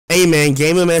Hey man,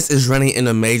 GameMS is running an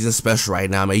amazing special right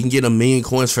now, man. You can get 1,000,000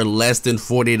 coins for less than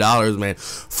 $40, man.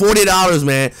 $40,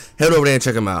 man. Head over there and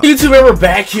check them out. YouTube, man, we're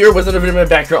back here with another video, man.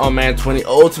 Back here on Madden 20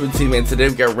 Ultimate Team, man. Today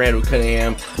we got Randall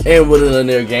Cunningham and with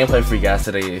another gameplay for you guys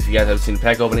today. If you guys haven't seen the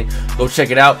pack opening, go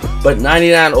check it out. But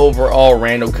 99 overall,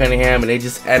 Randall Cunningham, and they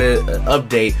just added an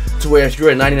update to where if you're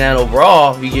at 99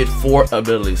 overall, you get 4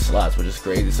 ability slots, which is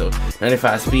crazy. So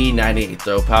 95 speed, 98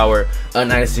 throw power,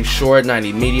 96 short,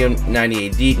 90 medium,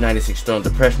 98 deep, 96 throw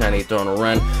under pressure, 98 throw on a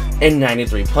run, and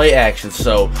 93 play action.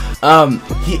 So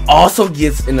he also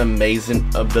gets an amazing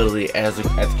ability as a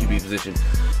QB position,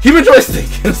 human joystick.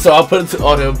 So I put it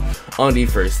on him on the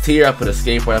first tier. I put a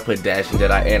skateboard, I put dashing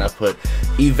deadeye, and I put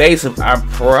evasive. I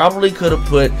probably could have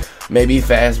put maybe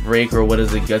fast break or what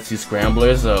is it, gutsy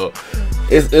scrambler. So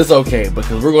it's okay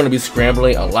because we're going to be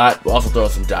scrambling a lot. We'll also throw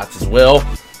some dots as well.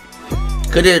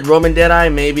 Could it Roman Deadeye?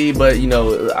 Maybe, but you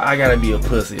know, I gotta be a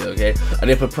pussy, okay? I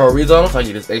didn't put pro reads on him, so I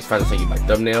get this X-Factor to take my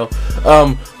thumbnail.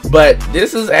 But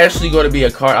this is actually going to be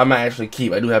a card I might actually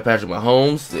keep. I do have Patrick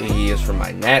Mahomes. He is from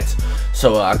my Nats.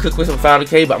 So I could quit some Founder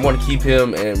K, but I'm going to keep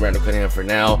him and Randall Cunningham for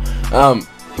now.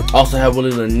 Also have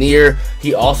Willie Lanier.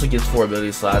 He also gets 4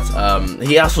 ability slots.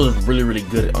 He also is really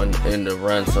good in the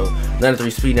run. So 93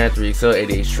 speed, 93 excel,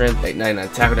 88 strength, 99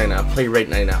 tackle, 99 play rate,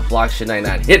 99 block shit,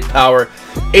 99 hit power,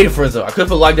 84 zone. I could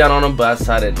put lockdown on him, but I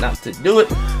decided not to do it.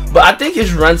 But I think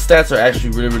his run stats are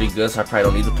actually really good, so I probably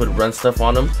don't need to put run stuff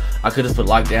on him. I could just put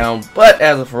lockdown, but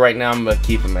as of for right now, I'm gonna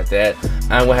keep him at that.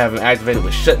 I'm gonna have him activated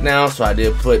with shutdown, so I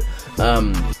did put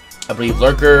I believe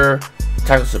lurker,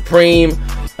 tackle supreme,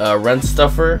 run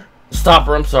stopper,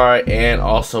 I'm sorry, and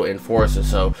also enforcer.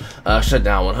 So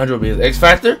shutdown 100 will be his X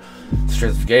factor.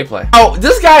 Straight to gameplay. Oh,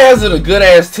 this guy has a good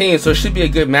ass team, so it should be a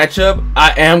good matchup.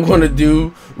 I am going to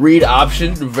do read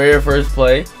option the very first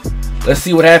play. Let's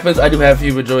see what happens. I do have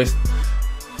fever joystick.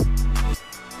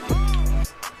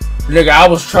 Nigga, I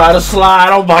was trying to slide.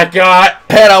 Oh my god.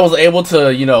 Had I was able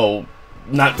to, you know,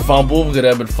 not fumble, because that would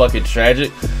have been fucking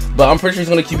tragic. But I'm pretty sure he's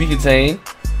going to QB contain.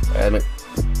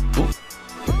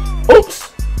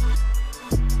 Oops.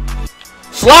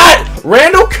 Slide!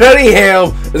 Randall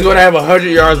Cunningham is going to have 100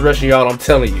 yards rushing, y'all. I'm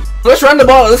telling you. Let's run the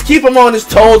ball. Let's keep him on his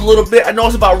toes a little bit. I know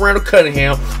it's about Randall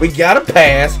Cunningham. We got to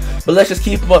pass, but let's just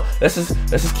keep him up. Let's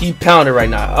just keep pounding right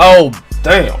now. Oh,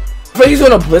 damn. I think he's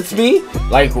going to blitz me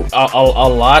like a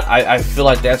lot. I feel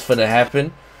like that's going to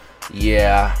happen.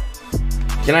 Yeah.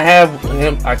 Can I have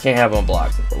him? I can't have him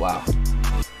blocked. Wow.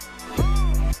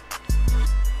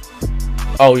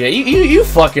 Oh, yeah. You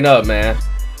fucking up, man.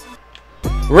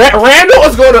 Randall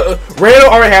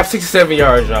already have 67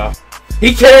 yards, y'all.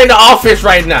 He carrying the offense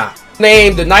right now.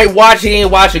 Name the night watch. He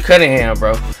ain't watching Cunningham,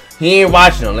 bro. He ain't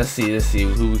watching him. Let's see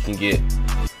who we can get.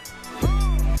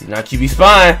 He's not QB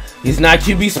spine. He's not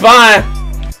QB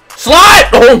spine. Slide!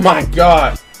 Oh my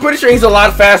god. Pretty sure he's a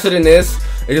lot faster than this.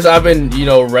 It's just I've been, you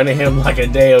know, running him like a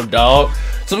damn dog.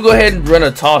 So we'll go ahead and run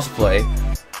a toss play.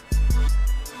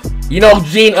 You know,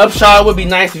 Gene Upshaw would be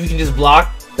nice if you can just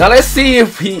block. Now let's see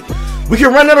if we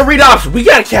can run another read option. We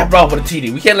gotta cap it off with a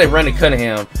TD. We can't let Randall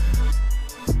Cunningham.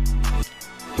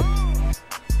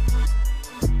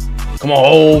 Come on.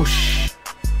 Oh,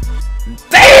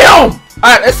 damn!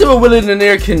 Alright, let's see what Willie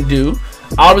Lanier can do.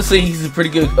 Obviously, he's a pretty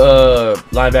good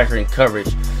linebacker in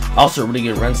coverage. Also, a really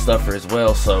good run stuffer as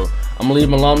well. So, I'm gonna leave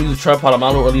him alone. Use the tripod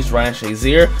Amano or at least Ryan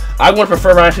Shazier. I want to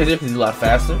prefer Ryan Shazier because he's a lot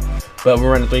faster. But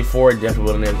we're running 3-4. Definitely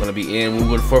Willie Lanier is gonna be in. We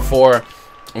would 4-4.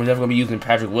 We're definitely going to be using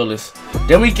Patrick Willis.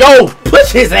 There we go!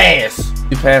 Push his ass!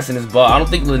 He's passing his ball. I don't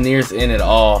think Lanier's in at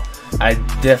all. I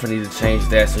definitely need to change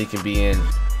that so he can be in.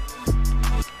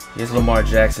 Here's Lamar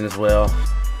Jackson as well.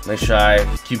 Let's try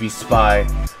QB spy.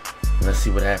 Let's see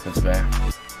what happens, man.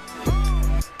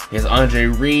 Here's Andre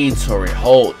Reed, Torrey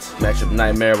Holt, matchup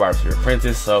nightmare, wide receiver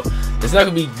apprentice. So it's not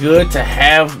going to be good to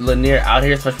have Lanier out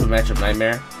here, especially with matchup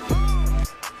nightmare.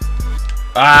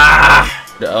 Ah!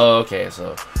 Okay,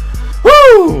 so...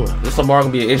 Woo! This Lamar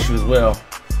gonna be an issue as well.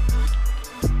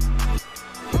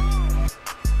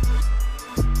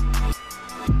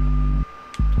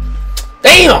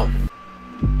 Damn!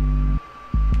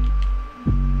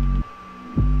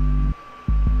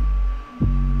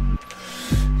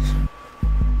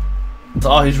 That's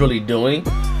all he's really doing.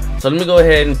 So let me go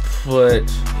ahead and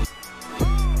put.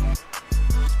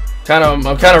 I'm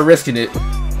kind of risking it.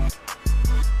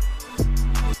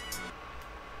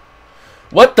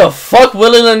 What the fuck,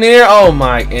 Willie Lanier? Oh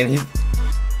my, and he's...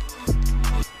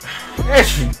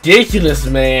 That's ridiculous,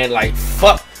 man. Like,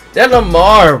 fuck. That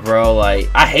Lamar, bro. Like,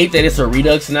 I hate that it's a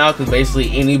redux now because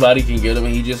basically anybody can get him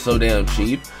and he's just so damn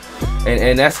cheap.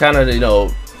 And that's kind of, you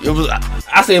know, it was...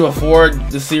 I said before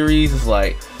the series, it's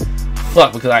like,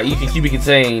 fuck, because you can QB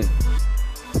contain.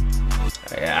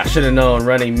 Yeah, I should have known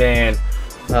running man.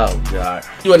 Oh god.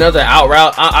 Do another out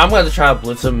route. I'm going to try to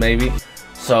blitz him maybe.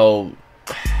 So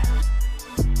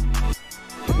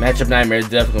matchup nightmare is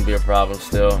definitely gonna be a problem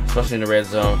still, especially in the red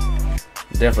zone.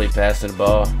 Definitely passing the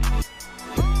ball.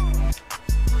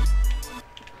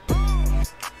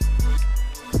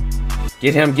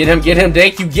 Get him, get him, get him,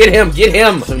 thank you, get him, get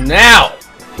him! So now,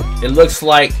 it looks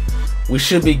like we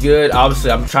should be good. Obviously,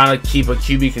 I'm trying to keep a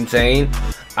QB contained.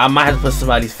 I might have to put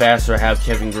somebody faster or have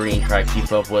Kevin Green try to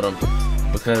keep up with him,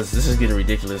 because this is getting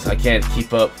ridiculous. I can't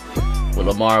keep up with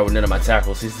Lamar with none of my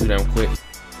tackles. He's too damn quick.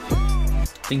 I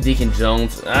think Deacon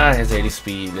Jones, has 80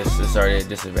 speed. This is already a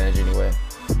disadvantage anyway.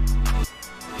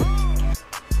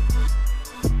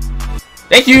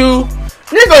 Thank you!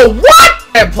 Nigga, what?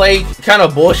 That play kind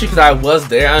of bullshit because I was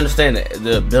there. I understand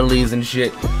the abilities and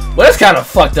shit, but it's kind of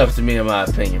fucked up to me in my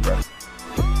opinion, bro.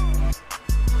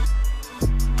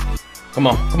 Come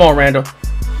on, Randall.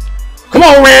 Come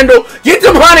on, Randall. Get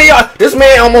them 100 yards. This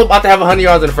man almost about to have 100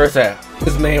 yards in the first half.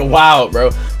 This man wild,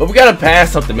 bro. But we gotta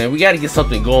pass something, man. We gotta get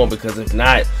something going, because if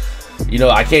not, you know,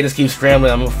 I can't just keep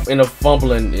scrambling. I'm in a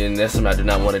fumbling, and that's something I do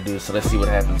not want to do. So let's see what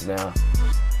happens now.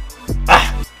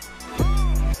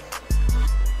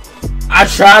 I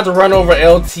tried to run over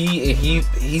LT, and he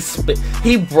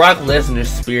Brock Lesnar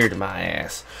speared my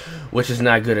ass, which is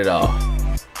not good at all.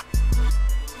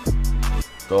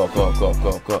 Go.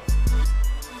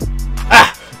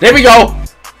 There we go.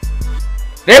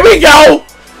 There we go.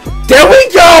 There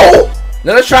we go.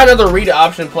 Now let's try another read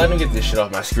option play. Let me get this shit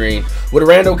off my screen. With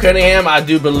Randall Cunningham, I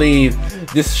do believe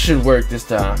this should work this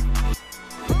time.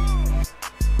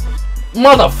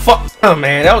 Motherfucker, oh,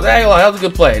 man, that was a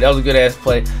good play. That was a good ass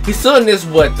play. He's still in this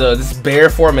this bear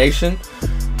formation.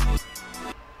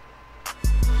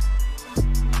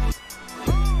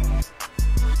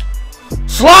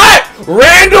 Slot,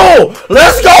 Randall,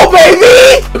 let's go,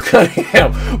 baby.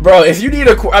 Cunningham, bro. If you need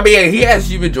I mean, he has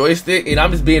human joystick, and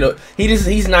I'm just being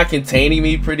he's not containing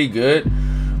me pretty good.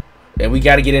 And we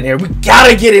gotta get in here. We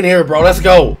gotta get in here, bro. Let's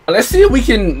go. Let's see if we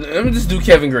can. Let me just do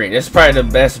Kevin Green. That's probably the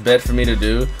best bet for me to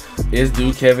do. Is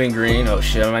do Kevin Green. Oh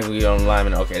shit, I'm not gonna get on the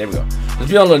lineman. Okay, there we go.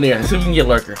 Let's be on Lanier. Let's see if we can get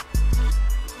Lurker.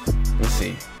 Let's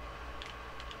see.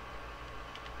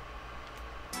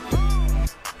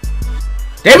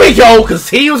 There we go, because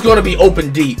he was gonna be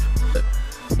open deep.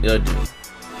 Yeah, dude.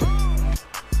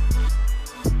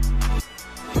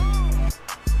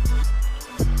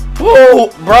 Whoa,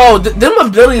 bro, them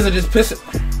abilities are just pissing.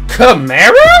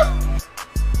 Camara?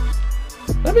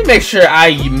 Let me make sure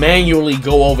I manually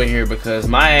go over here, because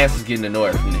my ass is getting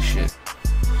annoyed from this shit.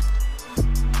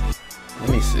 Let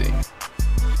me see.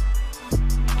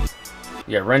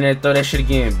 Yeah, run that, throw that shit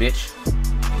again, bitch.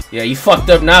 Yeah, you fucked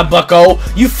up now, bucko.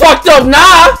 You fucked up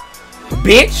now,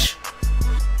 bitch.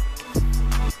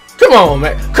 Come on,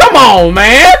 man. Come on,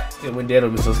 man. It went dead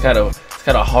on me, so it's kind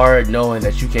of hard knowing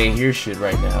that you can't hear shit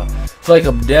right now. It's like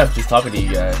I'm deaf just talking to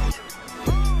you guys.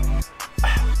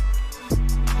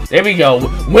 There we go.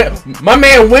 My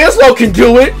man Winslow can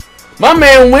do it. My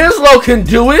man Winslow can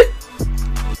do it.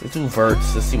 Let's do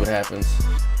verts. Let's see what happens.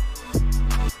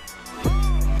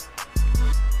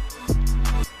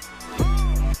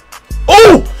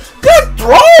 Oh! Good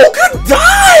throw! Good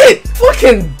dive!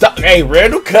 Fucking hey,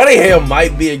 Randall Cunningham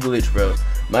might be a glitch, bro.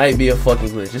 Might be a fucking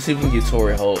glitch. Let's see if we can get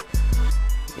Torrey Holt.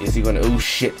 Is he gonna? Oh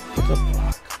shit! Good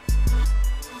block.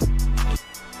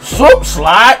 Swoop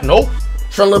slide. Nope.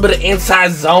 Try a little bit of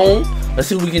inside zone. Let's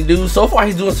see what we can do. So far,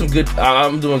 he's doing some good.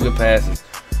 I'm doing good passes.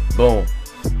 Boom,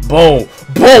 boom,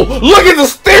 boom. Look at the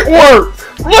stick work.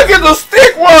 Look at the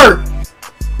stick work.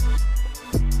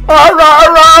 All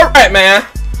right, man.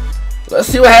 Let's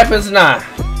see what happens now.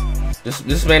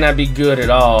 This may not be good at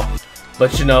all,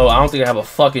 but you know, I don't think I have a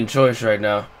fucking choice right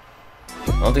now.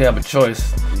 I don't think I have a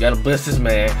choice. You gotta blitz this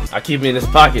man. I keep him in his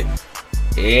pocket.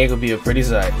 It ain't gonna be a pretty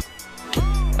sight.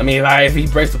 I mean, if he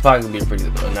breaks the pocket, it's gonna be a pretty.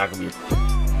 Not gonna be.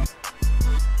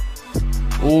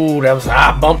 Ooh, that was.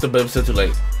 I bumped it, but it was still too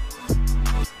late.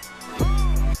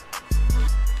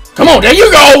 Come on, there you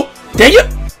go. There you.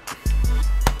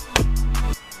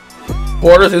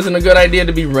 Quarters isn't a good idea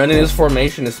to be running this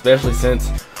formation, especially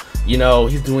since, you know,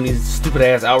 he's doing these stupid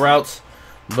ass out routes.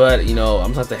 But, you know,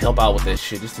 I'm going to have to help out with that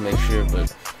shit just to make sure.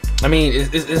 But, I mean,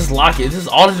 it's locky. It's just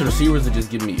all these receivers are just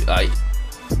giving me, like,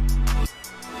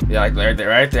 yeah, like right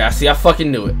there. I see, I fucking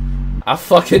knew it. I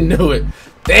fucking knew it.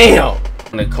 Damn.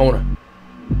 On the corner.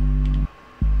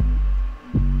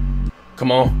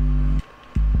 Come on.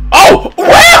 Oh,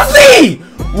 Ramsey!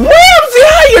 Ramsey,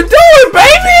 how you doing,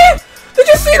 baby? Did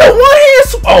you see the one hand?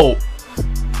 Oh,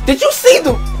 did you see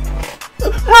the?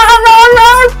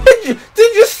 Did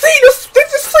you just see this? Did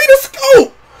you see the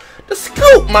scoop? The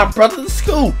scoop, my brother, the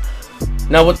scoop.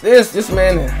 Now with this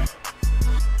man,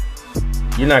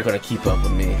 you're not gonna keep up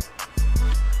with me.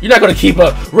 You're not gonna keep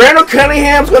up. Randall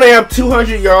Cunningham's gonna have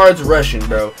 200 yards rushing,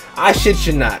 bro. I shit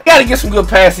you not. Gotta get some good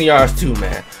passing yards too,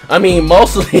 man. I mean,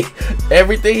 mostly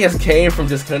everything has came from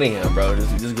just Cunningham, bro.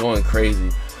 Just going crazy,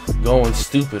 going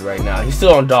stupid right now. He's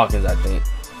still on Dawkins, I think.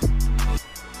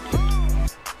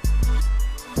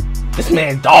 This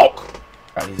man dog.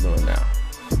 Right, he's doing now.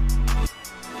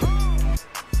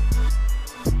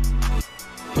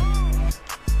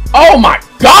 Oh my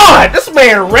God! This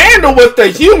man Randall with the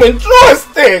human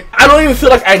joystick. I don't even feel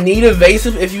like I need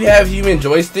evasive if you have human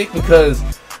joystick because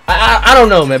I don't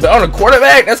know, man. But on a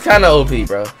quarterback, that's kind of OP,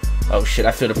 bro. Oh shit!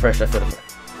 I feel the pressure. I feel the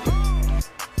pressure.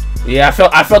 Yeah,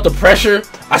 I felt the pressure.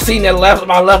 I seen that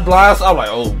my left blind, so I'm like,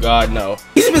 oh God, no.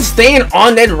 He's been staying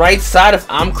on that right side, if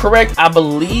I'm correct, I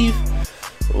believe.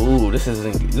 Ooh, this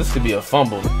could be a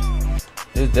fumble.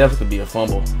 This definitely could be a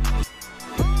fumble.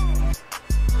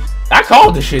 I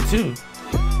called this shit too.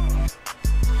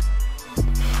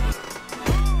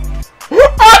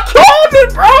 I called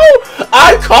it, bro.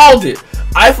 I called it.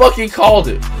 I fucking called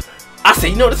it. I said,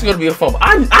 you know, this is gonna be a fumble.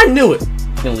 I knew it.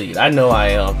 I can lead. I know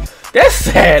I am. That's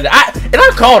sad. And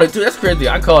I called it too. That's crazy.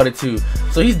 I called it too.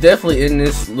 So he's definitely in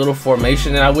this little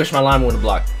formation, and I wish my lineman would have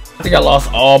blocked. I think I lost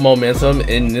all momentum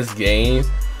in this game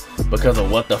because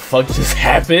of what the fuck just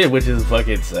happened, which is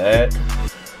fucking sad.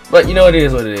 But you know, it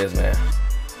is what it is, man.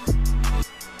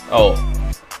 Oh,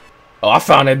 I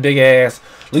found that big ass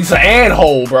Lisa Ann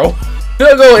hole, bro.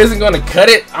 Field goal isn't going to cut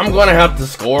it. I'm going to have to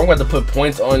score. I'm going to have to put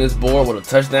points on this board with a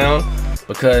touchdown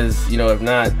because, you know, if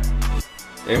not,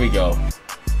 there we go.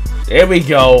 There we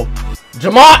go.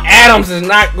 Jamal Adams is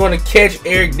not going to catch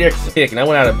Eric Dixon. And I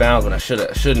went out of bounds when I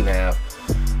shouldn't have.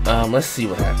 Let's see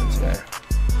what happens, man.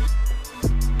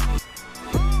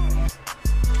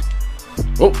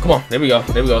 Oh, come on. There we go.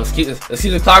 There we go. Let's keep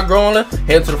the clock rolling.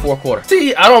 Head to the fourth quarter.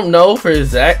 See, I don't know for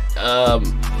Zach.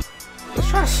 Let's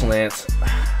try slants.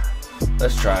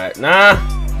 Let's try it. Nah.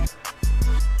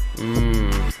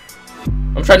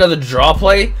 I'm trying another draw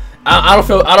play. I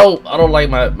don't like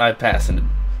my passing.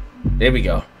 There we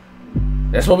go.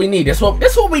 That's what we need. That's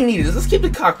what we need. Let's keep the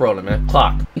clock rolling, man.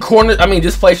 Clock. Corner. I mean,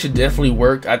 this play should definitely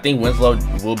work. I think Winslow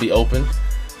will be open.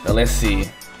 Now let's see.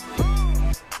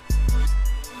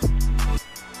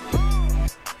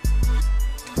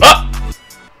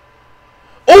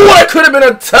 Oh, that could have been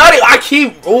a tutty.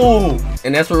 Ooh.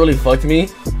 And that's what really fucked me.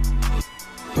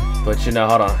 But you know,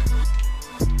 hold on.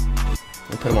 Let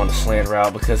me put him on the slant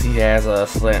route because he has a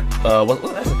slant. What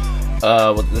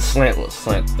the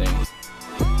slant thing.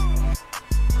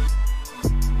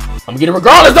 I'm gonna get it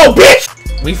regardless, though,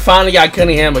 bitch. We finally got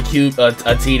Cunningham a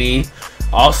TD.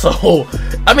 Also,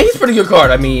 I mean, he's a pretty good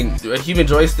card. I mean, a human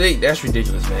joystick, that's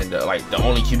ridiculous, man. Like, the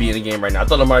only QB in the game right now. I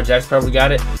thought Lamar Jackson probably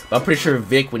got it, but I'm pretty sure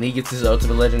Vic, when he gets his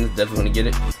Ultimate Legend, is definitely going to get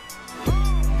it.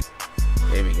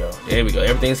 There we go. There we go.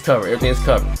 Everything's covered. Everything's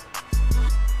covered.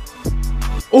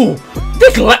 Ooh,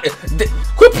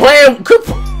 quit playing. Quit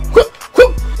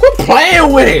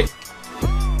playing with it.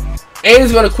 And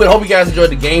he's going to quit. Hope you guys enjoyed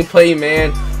the gameplay,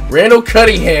 man. Randall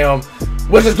Cunningham,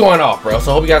 what's just going off, bro?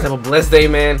 So, hope you guys have a blessed day,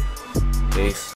 man. Peace.